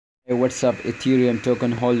Hey, what's up, Ethereum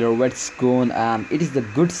token holder? What's going on? It is the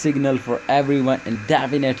good signal for everyone, and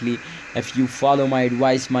definitely, if you follow my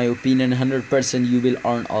advice, my opinion, 100%, you will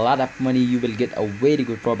earn a lot of money. You will get a very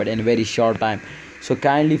good profit in a very short time. So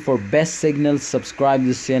kindly, for best signals, subscribe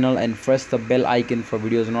this channel and press the bell icon for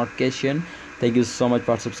videos notification. Thank you so much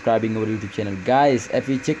for subscribing our YouTube channel, guys. If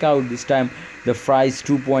you check out this time, the price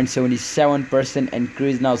 2.77%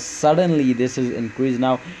 increase now. Suddenly this is increased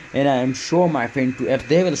now, and I am sure, my friend, to if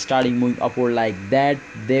they will starting moving upward like that,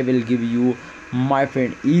 they will give you, my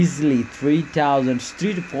friend, easily 3 to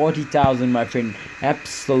 40,000, my friend.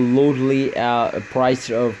 Absolutely,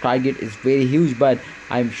 price of target is very huge, but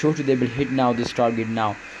I'm sure they will hit now this target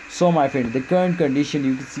now. So my friend, the current condition,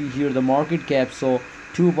 you can see here the market cap, so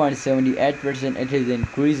 2.78% it has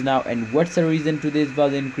increased now. And what's the reason to this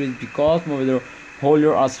was increased? Because more the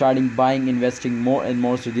holder are starting buying, investing more and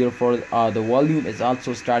more, so therefore the volume is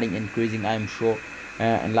also starting increasing, I am sure.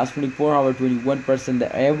 And last 24 hour 21%,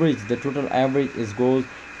 the average, the total average is goes,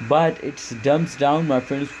 but it dumps down, my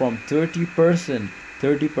friends, from 30%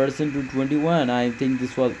 to 21. I think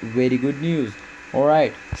this was very good news. All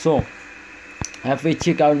right, so if we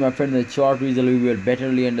check out, my friend, the chart result, we will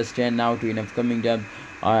betterly understand now to in upcoming days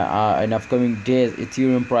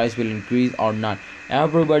Ethereum price will increase or not.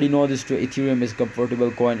 Everybody knows this too. Ethereum is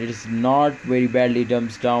comfortable coin. It is not very badly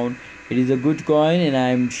dumps down. It is a good coin, and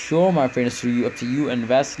I'm sure, my friends, if you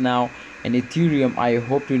invest now in Ethereum, I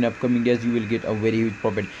hope to in upcoming days you will get a very huge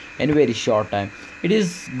profit in a very short time. It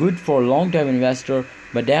is good for long term investor,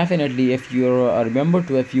 but definitely if you remember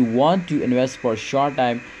to, if you want to invest for short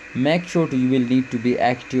time, make sure to you will need to be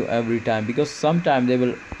active every time, because sometimes they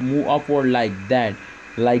will move upward like that,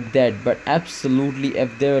 but absolutely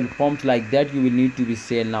if they will pump like that, you will need to be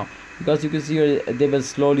sell now, because you can see here they will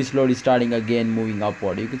slowly starting again moving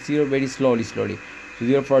upward. You can see here very slowly, so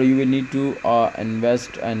therefore you will need to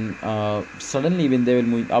invest, and suddenly when they will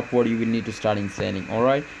move upward, you will need to starting selling. All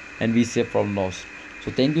right, and be safe from loss.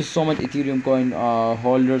 So thank you so much, Ethereum coin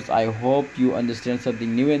holders. I hope you understand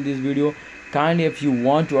something new in this video. Kindly, if you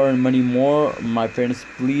want to earn money more, my friends,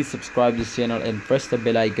 please subscribe this channel and press the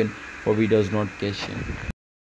bell icon for videos notification.